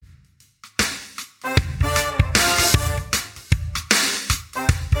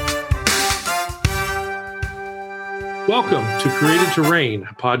Welcome to Created to Reign,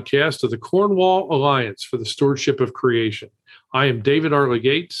 a podcast of the Cornwall Alliance for the Stewardship of Creation. I am David Arley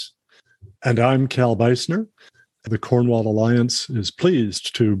Gates. And I'm Cal Beisner. The Cornwall Alliance is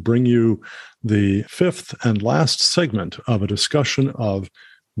pleased to bring you the fifth and last segment of a discussion of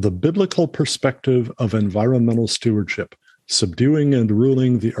the biblical perspective of environmental stewardship, subduing and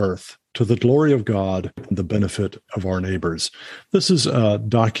ruling the earth to the glory of God and the benefit of our neighbors. This is a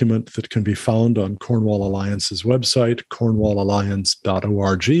document that can be found on Cornwall Alliance's website,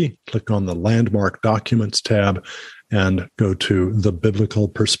 cornwallalliance.org. Click on the Landmark Documents tab and go to the biblical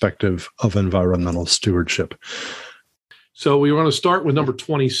perspective of environmental stewardship. So we want to start with number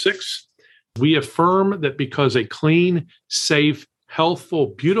 26. We affirm that because a clean, safe,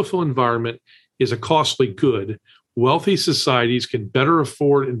 healthful, beautiful environment is a costly good, wealthy societies can better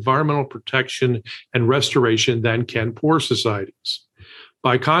afford environmental protection and restoration than can poor societies.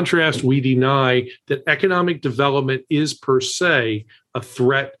 By contrast, we deny that economic development is per se a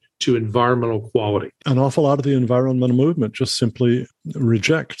threat to environmental quality. An awful lot of the environmental movement just simply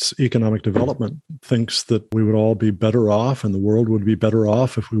rejects economic development, thinks that we would all be better off and the world would be better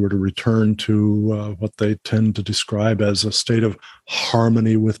off if we were to return to what they tend to describe as a state of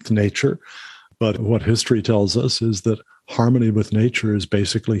harmony with nature. But what history tells us is that harmony with nature is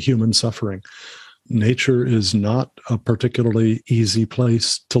basically human suffering. Nature is not a particularly easy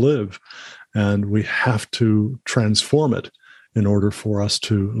place to live, and we have to transform it in order for us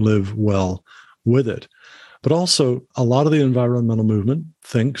to live well with it. But also, a lot of the environmental movement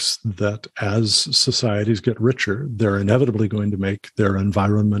thinks that as societies get richer, they're inevitably going to make their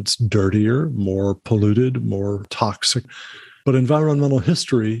environments dirtier, more polluted, more toxic. But environmental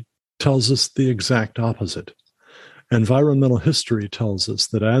history tells us the exact opposite. Environmental history tells us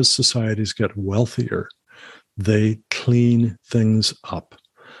that as societies get wealthier, they clean things up.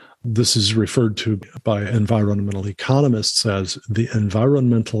 This is referred to by environmental economists as the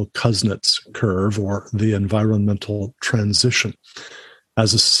environmental Kuznets curve, or the environmental transition.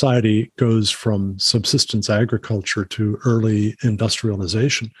 As a society goes from subsistence agriculture to early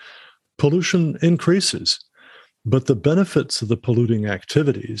industrialization, pollution increases. But the benefits of the polluting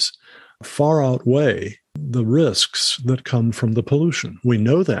activities far outweigh the risks that come from the pollution. We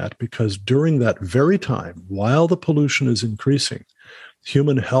know that because during that very time, while the pollution is increasing,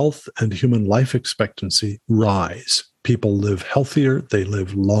 human health and human life expectancy rise. People live healthier, they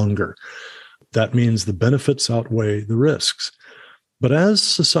live longer. That means the benefits outweigh the risks. But as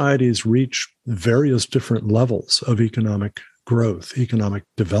societies reach various different levels of economic growth, economic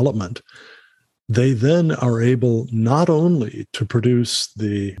development, they then are able not only to produce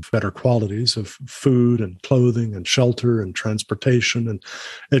the better qualities of food and clothing and shelter and transportation and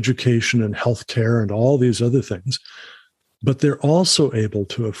education and healthcare and all these other things, but they're also able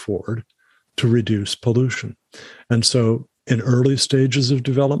to afford to reduce pollution. And so in early stages of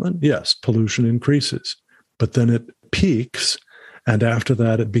development, yes, pollution increases, but then it peaks, and after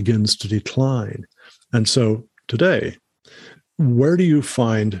that it begins to decline. And so today, where do you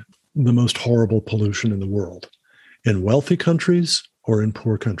find the most horrible pollution in the world? In wealthy countries or in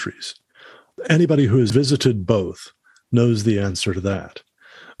poor countries? Anybody who has visited both knows the answer to that.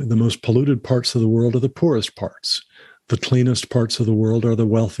 The most polluted parts of the world are the poorest parts. The cleanest parts of the world are the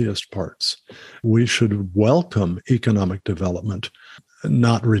wealthiest parts. We should welcome economic development,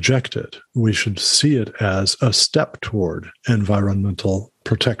 not reject it. We should see it as a step toward environmental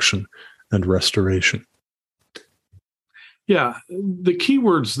protection and restoration. Yeah, the key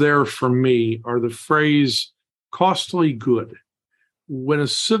words there for me are the phrase costly good. When a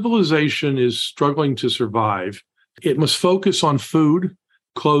civilization is struggling to survive, it must focus on food,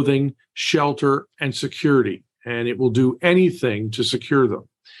 clothing, shelter, and security, and it will do anything to secure them.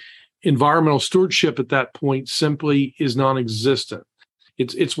 Environmental stewardship at that point simply is non-existent.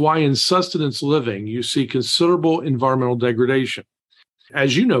 It's why in sustenance living, you see considerable environmental degradation.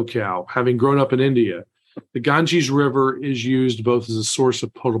 As you know, Cal, having grown up in India, the Ganges River is used both as a source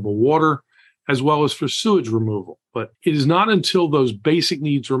of potable water as well as for sewage removal. But it is not until those basic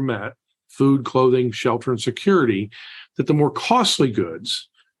needs are met, food, clothing, shelter, and security, that the more costly goods,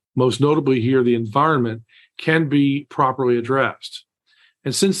 most notably here the environment, can be properly addressed.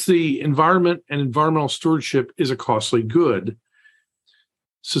 And since the environment and environmental stewardship is a costly good,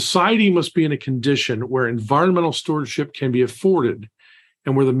 society must be in a condition where environmental stewardship can be afforded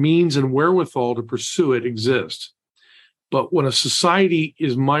and where the means and wherewithal to pursue it exist. But when a society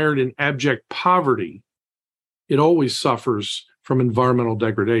is mired in abject poverty, it always suffers from environmental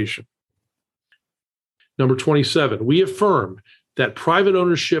degradation. Number 27, we affirm that private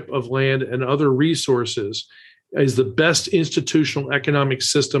ownership of land and other resources is the best institutional economic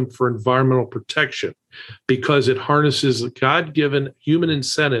system for environmental protection because it harnesses God-given human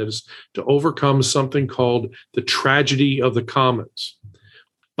incentives to overcome something called the tragedy of the commons.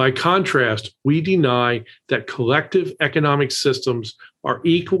 By contrast, we deny that collective economic systems are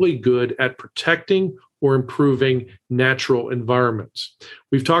equally good at protecting or improving natural environments.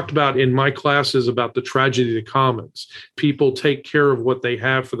 We've talked about in my classes about the tragedy of the commons. People take care of what they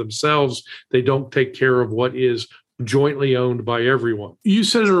have for themselves. They don't take care of what is jointly owned by everyone. You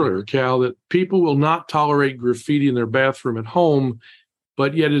said earlier, Cal, that people will not tolerate graffiti in their bathroom at home,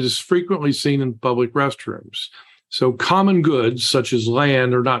 but yet it is frequently seen in public restrooms. So common goods, such as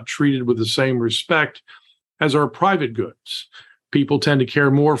land, are not treated with the same respect as our private goods. People tend to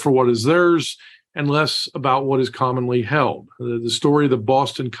care more for what is theirs and less about what is commonly held. The story of the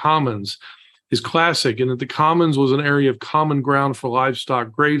Boston Commons is classic in that the Commons was an area of common ground for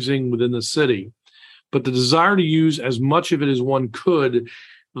livestock grazing within the city. But the desire to use as much of it as one could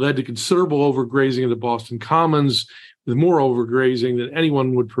led to considerable overgrazing of the Boston Commons, with more overgrazing than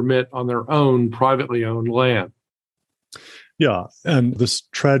anyone would permit on their own privately owned land. Yeah, and this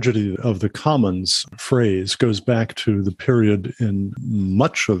tragedy of the commons phrase goes back to the period in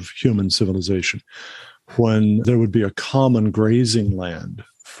much of human civilization when there would be a common grazing land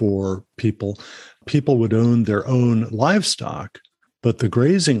for people. People would own their own livestock, but the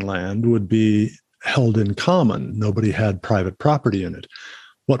grazing land would be held in common. Nobody had private property in it.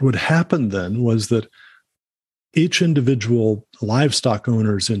 What would happen then was that each individual livestock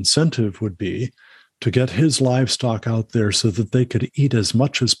owner's incentive would be to get his livestock out there so that they could eat as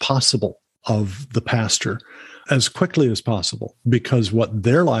much as possible of the pasture as quickly as possible, because what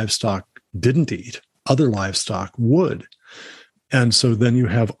their livestock didn't eat, other livestock would. And so then you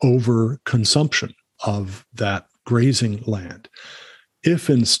have overconsumption of that grazing land. If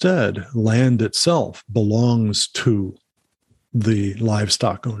instead land itself belongs to the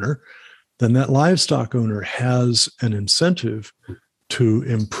livestock owner, then that livestock owner has an incentive to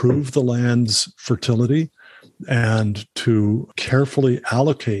improve the land's fertility and to carefully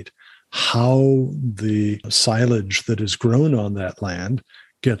allocate how the silage that is grown on that land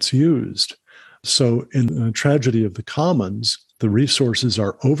gets used. So in the tragedy of the commons, the resources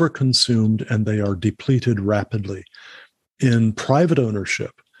are overconsumed and they are depleted rapidly. In private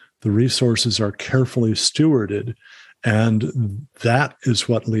ownership, the resources are carefully stewarded, and that is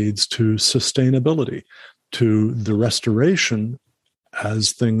what leads to sustainability, to the restoration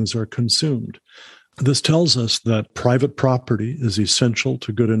as things are consumed. This tells us that private property is essential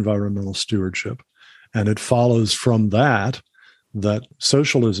to good environmental stewardship, and it follows from that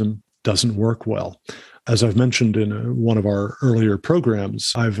socialism doesn't work well. As I've mentioned in one of our earlier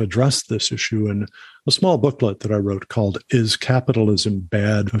programs, I've addressed this issue in a small booklet that I wrote called Is Capitalism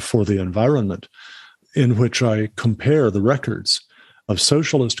Bad for the Environment?, in which I compare the records of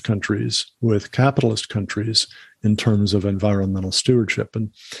socialist countries with capitalist countries in terms of environmental stewardship.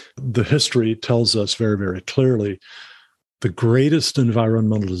 And the history tells us very, very clearly the greatest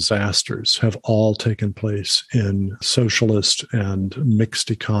environmental disasters have all taken place in socialist and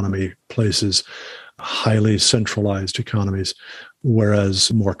mixed economy places, highly centralized economies,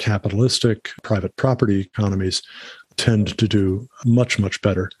 whereas more capitalistic private property economies tend to do much, much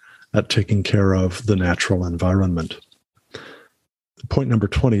better at taking care of the natural environment. Point number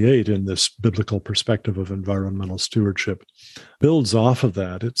 28 in this biblical perspective of environmental stewardship builds off of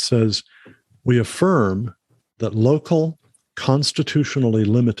that. It says, we affirm that local, constitutionally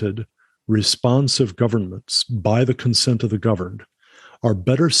limited, responsive governments by the consent of the governed are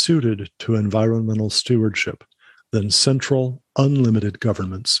better suited to environmental stewardship than central, unlimited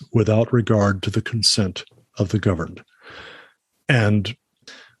governments without regard to the consent of the governed. And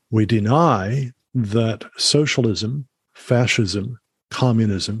we deny that socialism, fascism,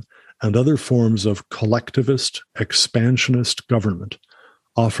 communism, and other forms of collectivist, expansionist government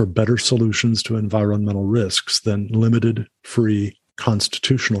offer better solutions to environmental risks than limited, free,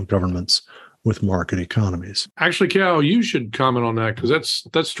 constitutional governments with market economies. Actually, Cal, you should comment on that because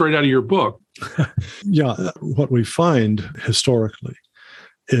that's straight out of your book. Yeah, what we find historically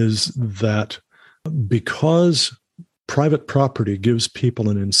is that because private property gives people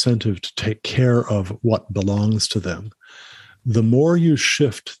an incentive to take care of what belongs to them, the more you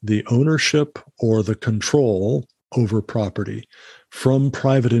shift the ownership or the control over property from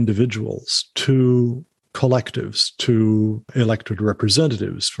private individuals to collectives, to elected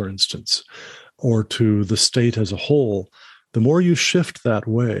representatives, for instance, or to the state as a whole, the more you shift that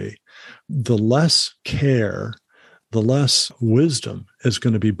way, the less care, the less wisdom is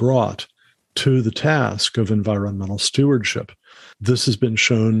going to be brought to the task of environmental stewardship. This has been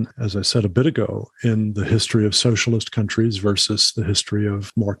shown, as I said a bit ago, in the history of socialist countries versus the history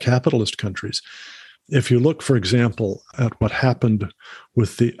of more capitalist countries. If you look, for example, at what happened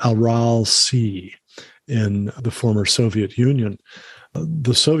with the Aral Sea in the former Soviet Union,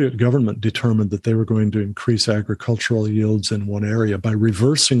 the Soviet government determined that they were going to increase agricultural yields in one area by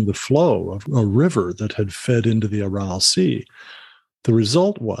reversing the flow of a river that had fed into the Aral Sea. The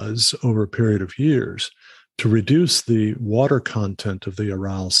result was, over a period of years, to reduce the water content of the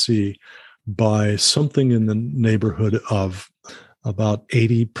Aral Sea by something in the neighborhood of about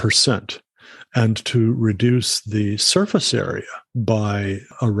 80%, and to reduce the surface area by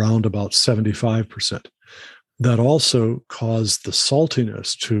around about 75%. That also caused the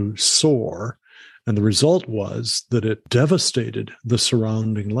saltiness to soar, and the result was that it devastated the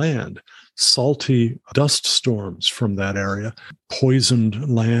surrounding land. Salty dust storms from that area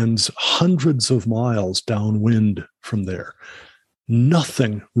poisoned lands hundreds of miles downwind from there.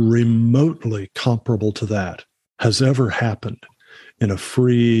 Nothing remotely comparable to that has ever happened in a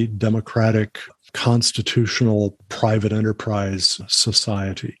free, democratic, constitutional, private enterprise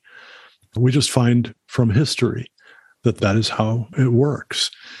society. We just find from history that that is how it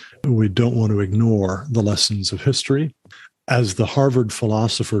works. We don't want to ignore the lessons of history. As the Harvard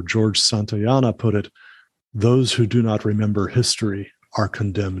philosopher George Santayana put it, those who do not remember history are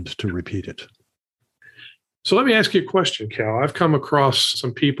condemned to repeat it. So let me ask you a question, Cal. I've come across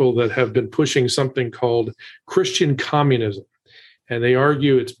some people that have been pushing something called Christian communism, and they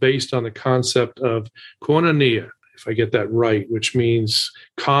argue it's based on the concept of koinonia, if I get that right, which means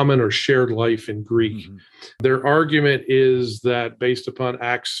common or shared life in Greek. Mm-hmm. Their argument is that based upon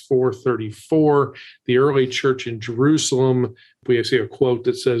Acts 4:34, the early church in Jerusalem, we see a quote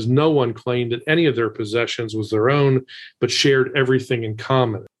that says, no one claimed that any of their possessions was their own, but shared everything in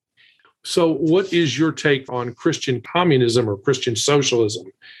common. So what is your take on Christian communism or Christian socialism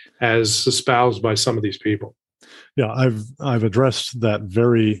as espoused by some of these people? Yeah, I've addressed that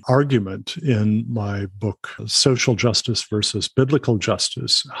very argument in my book, Social Justice versus Biblical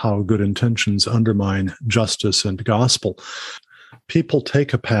Justice, How Good Intentions Undermine Justice and Gospel. People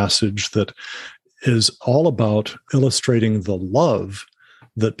take a passage that is all about illustrating the love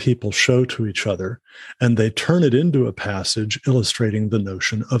that people show to each other, and they turn it into a passage illustrating the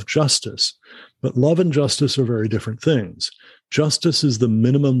notion of justice. But love and justice are very different things. Justice is the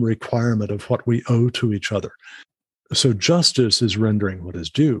minimum requirement of what we owe to each other. So justice is rendering what is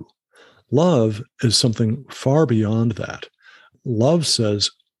due. Love is something far beyond that. Love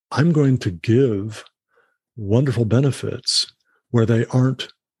says, I'm going to give wonderful benefits where they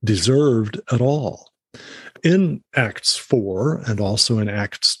aren't deserved at all. In Acts 4 and also in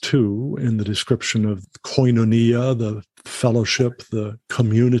Acts 2, in the description of koinonia, the fellowship, the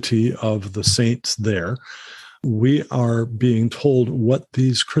community of the saints there, we are being told what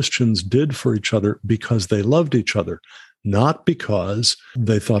these Christians did for each other because they loved each other, not because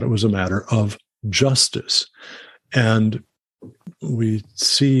they thought it was a matter of justice. And we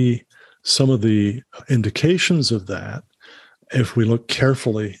see some of the indications of that if we look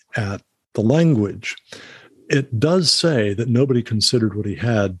carefully at the language. It does say that nobody considered what he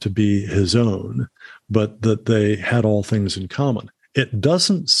had to be his own, but that they had all things in common. It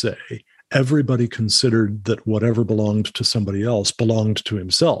doesn't say everybody considered that whatever belonged to somebody else belonged to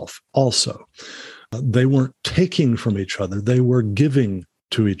himself also. They weren't taking from each other, they were giving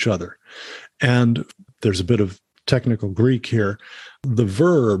to each other. And there's a bit of technical Greek here. The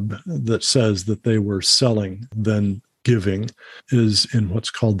verb that says that they were selling, then giving, is in what's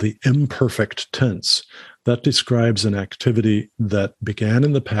called the imperfect tense. That describes an activity that began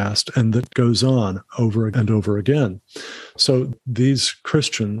in the past and that goes on over and over again. So these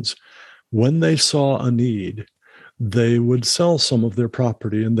Christians, when they saw a need, they would sell some of their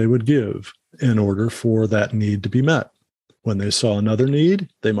property and they would give in order for that need to be met. When they saw another need,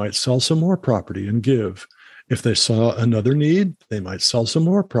 they might sell some more property and give. If they saw another need, they might sell some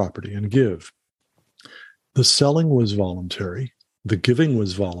more property and give. The selling was voluntary. The giving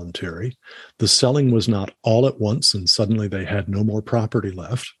was voluntary. The selling was not all at once and suddenly they had no more property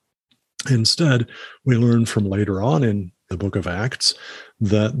left. Instead, we learn from later on in the book of Acts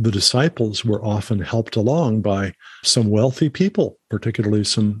that the disciples were often helped along by some wealthy people, particularly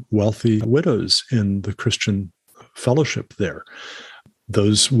some wealthy widows in the Christian fellowship there.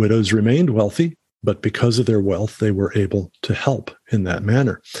 Those widows remained wealthy, but because of their wealth, they were able to help in that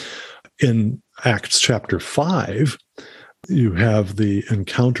manner. In Acts chapter 5, you have the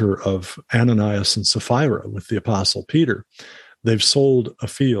encounter of Ananias and Sapphira with the apostle Peter. They've sold a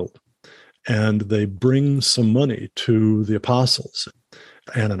field and they bring some money to the apostles.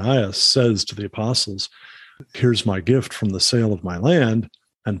 Ananias says to the apostles, here's my gift from the sale of my land.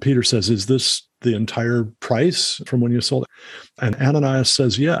 And Peter says, is this the entire price from when you sold it? And Ananias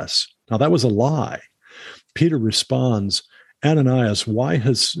says, yes. Now, that was a lie. Peter responds, Ananias, why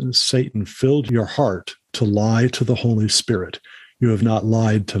has Satan filled your heart to lie to the Holy Spirit? You have not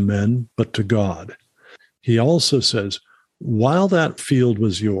lied to men, but to God. He also says, while that field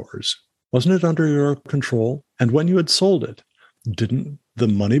was yours, wasn't it under your control? And when you had sold it, didn't the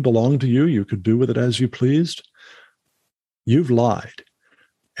money belong to you? You could do with it as you pleased? You've lied.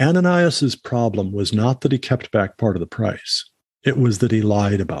 Ananias's problem was not that he kept back part of the price. It was that he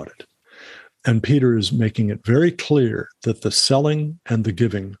lied about it. And Peter is making it very clear that the selling and the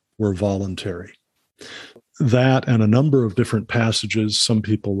giving were voluntary. That and a number of different passages some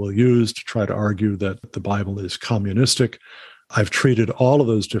people will use to try to argue that the Bible is communistic. I've treated all of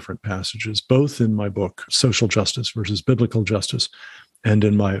those different passages, both in my book, Social Justice versus Biblical Justice, and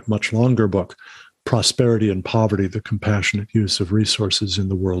in my much longer book, Prosperity and Poverty, the Compassionate Use of Resources in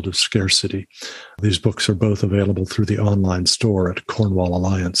the World of Scarcity. These books are both available through the online store at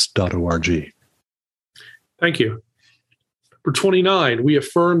cornwallalliance.org. Thank you. For 29, we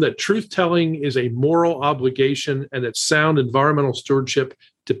affirm that truth-telling is a moral obligation and that sound environmental stewardship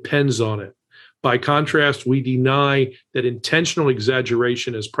depends on it. By contrast, we deny that intentional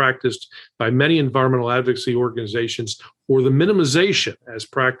exaggeration is practiced by many environmental advocacy organizations or the minimization as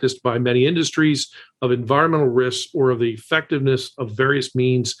practiced by many industries of environmental risks or of the effectiveness of various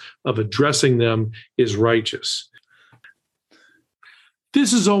means of addressing them is righteous.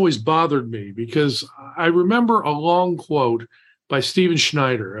 This has always bothered me because I remember a long quote by Stephen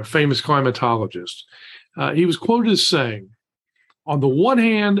Schneider, a famous climatologist. He was quoted as saying, on the one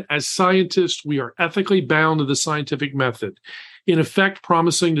hand, as scientists, we are ethically bound to the scientific method, in effect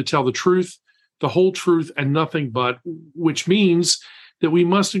promising to tell the truth, the whole truth, and nothing but, which means that we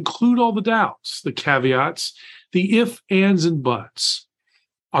must include all the doubts, the caveats, the if, ands, and buts.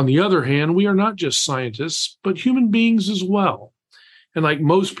 On the other hand, we are not just scientists, but human beings as well. And like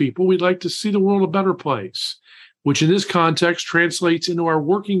most people, we'd like to see the world a better place, which in this context translates into our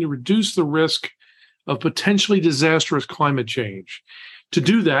working to reduce the risk of potentially disastrous climate change. To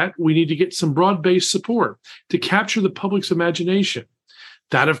do that, we need to get some broad-based support to capture the public's imagination.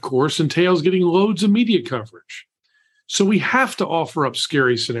 That, of course, entails getting loads of media coverage. So we have to offer up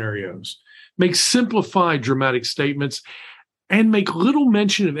scary scenarios, make simplified dramatic statements, and make little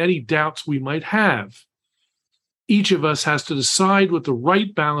mention of any doubts we might have. Each of us has to decide what the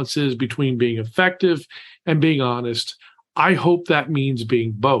right balance is between being effective and being honest. I hope that means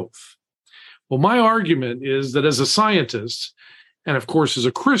being both. Well, my argument is that as a scientist, and of course as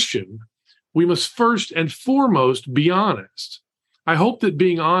a Christian, we must first and foremost be honest. I hope that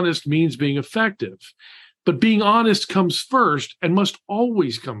being honest means being effective, but being honest comes first and must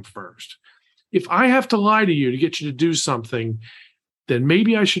always come first. If I have to lie to you to get you to do something, then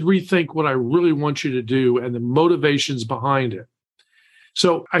maybe I should rethink what I really want you to do and the motivations behind it.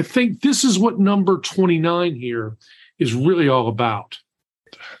 So I think this is what number 29 here is really all about.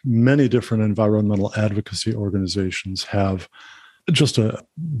 Many different environmental advocacy organizations have just a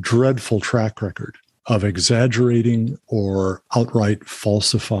dreadful track record of exaggerating or outright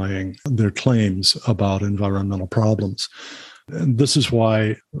falsifying their claims about environmental problems. And this is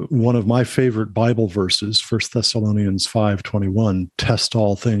why one of my favorite Bible verses, 1 Thessalonians 5:21, test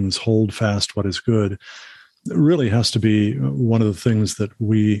all things, hold fast what is good, really has to be one of the things that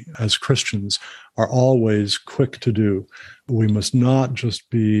we as Christians are always quick to do. We must not just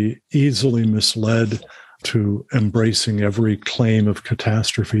be easily misled to embracing every claim of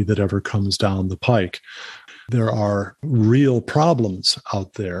catastrophe that ever comes down the pike. There are real problems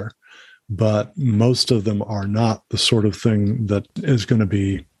out there, but most of them are not the sort of thing that is going to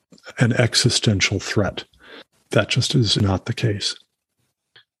be an existential threat. That just is not the case.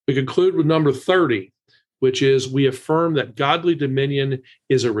 We conclude with number 30, which is we affirm that godly dominion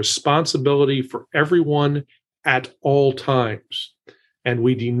is a responsibility for everyone at all times. And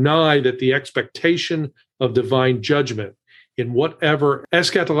we deny that the expectation of divine judgment in whatever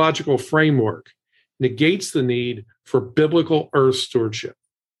eschatological framework negates the need for biblical earth stewardship.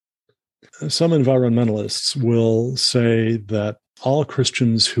 Some environmentalists will say that all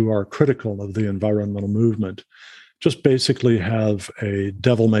Christians who are critical of the environmental movement just basically have a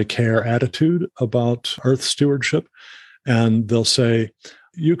devil-may-care attitude about earth stewardship. And they'll say,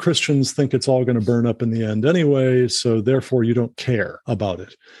 you Christians think it's all going to burn up in the end anyway, so therefore you don't care about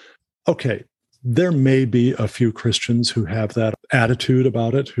it. Okay, there may be a few Christians who have that attitude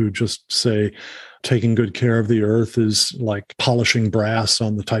about it, who just say taking good care of the earth is like polishing brass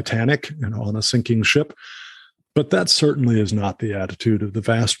on the Titanic, on a sinking ship. But that certainly is not the attitude of the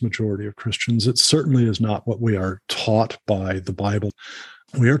vast majority of Christians. It certainly is not what we are taught by the Bible.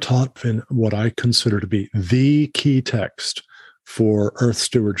 We are taught in what I consider to be the key text for earth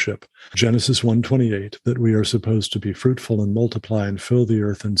stewardship, Genesis 1:28, that we are supposed to be fruitful and multiply and fill the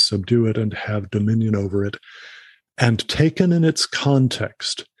earth and subdue it and have dominion over it. And taken in its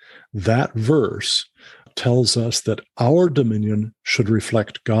context, that verse tells us that our dominion should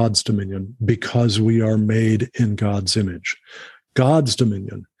reflect God's dominion because we are made in God's image. God's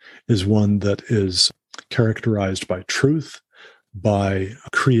dominion is one that is characterized by truth, by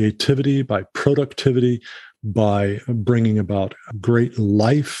creativity, by productivity, by bringing about great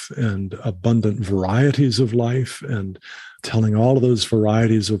life and abundant varieties of life, and telling all of those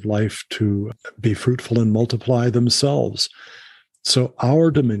varieties of life to be fruitful and multiply themselves. So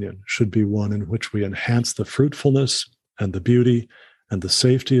our dominion should be one in which we enhance the fruitfulness and the beauty and the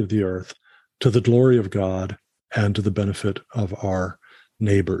safety of the earth to the glory of God and to the benefit of our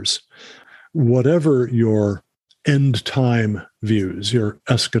neighbors. Whatever your end time views, your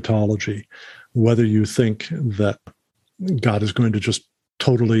eschatology, whether you think that God is going to just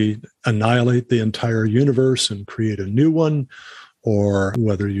totally annihilate the entire universe and create a new one, or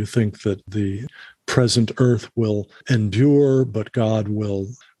whether you think that the present earth will endure, but God will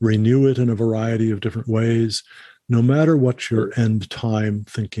renew it in a variety of different ways. No matter what your end time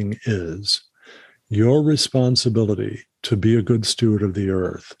thinking is, your responsibility to be a good steward of the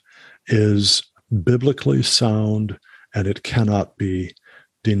earth is biblically sound, and it cannot be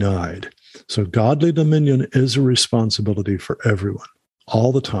denied. So godly dominion is a responsibility for everyone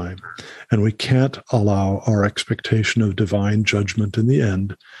all the time, and we can't allow our expectation of divine judgment in the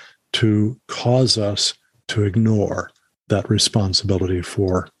end to cause us to ignore that responsibility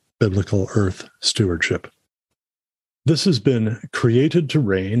for biblical earth stewardship. This has been Created to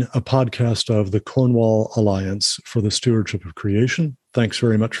Reign, a podcast of the Cornwall Alliance for the Stewardship of Creation. Thanks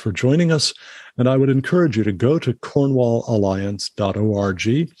very much for joining us, and I would encourage you to go to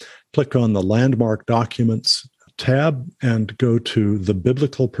cornwallalliance.org, click on the Landmark Documents tab, and go to The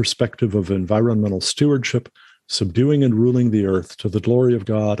Biblical Perspective of Environmental Stewardship, Subduing and Ruling the Earth to the Glory of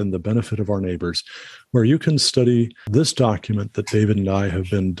God and the Benefit of Our Neighbors, where you can study this document that David and I have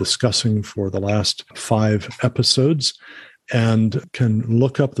been discussing for the last 5 episodes, and can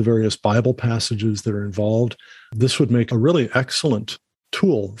look up the various Bible passages that are involved. This would make a really excellent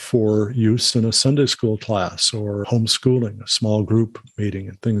tool for use in a Sunday school class or homeschooling, a small group meeting,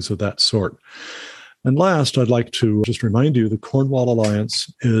 and things of that sort. And last, I'd like to just remind you the Cornwall Alliance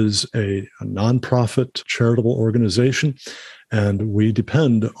is a nonprofit charitable organization, and we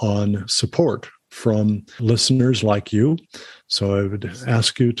depend on support from listeners like you. So I would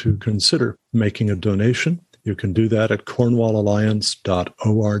ask you to consider making a donation. You can do that at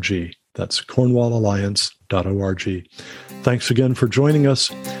cornwallalliance.org. That's cornwallalliance.org. Thanks again for joining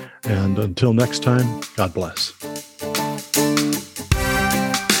us, and until next time, God bless.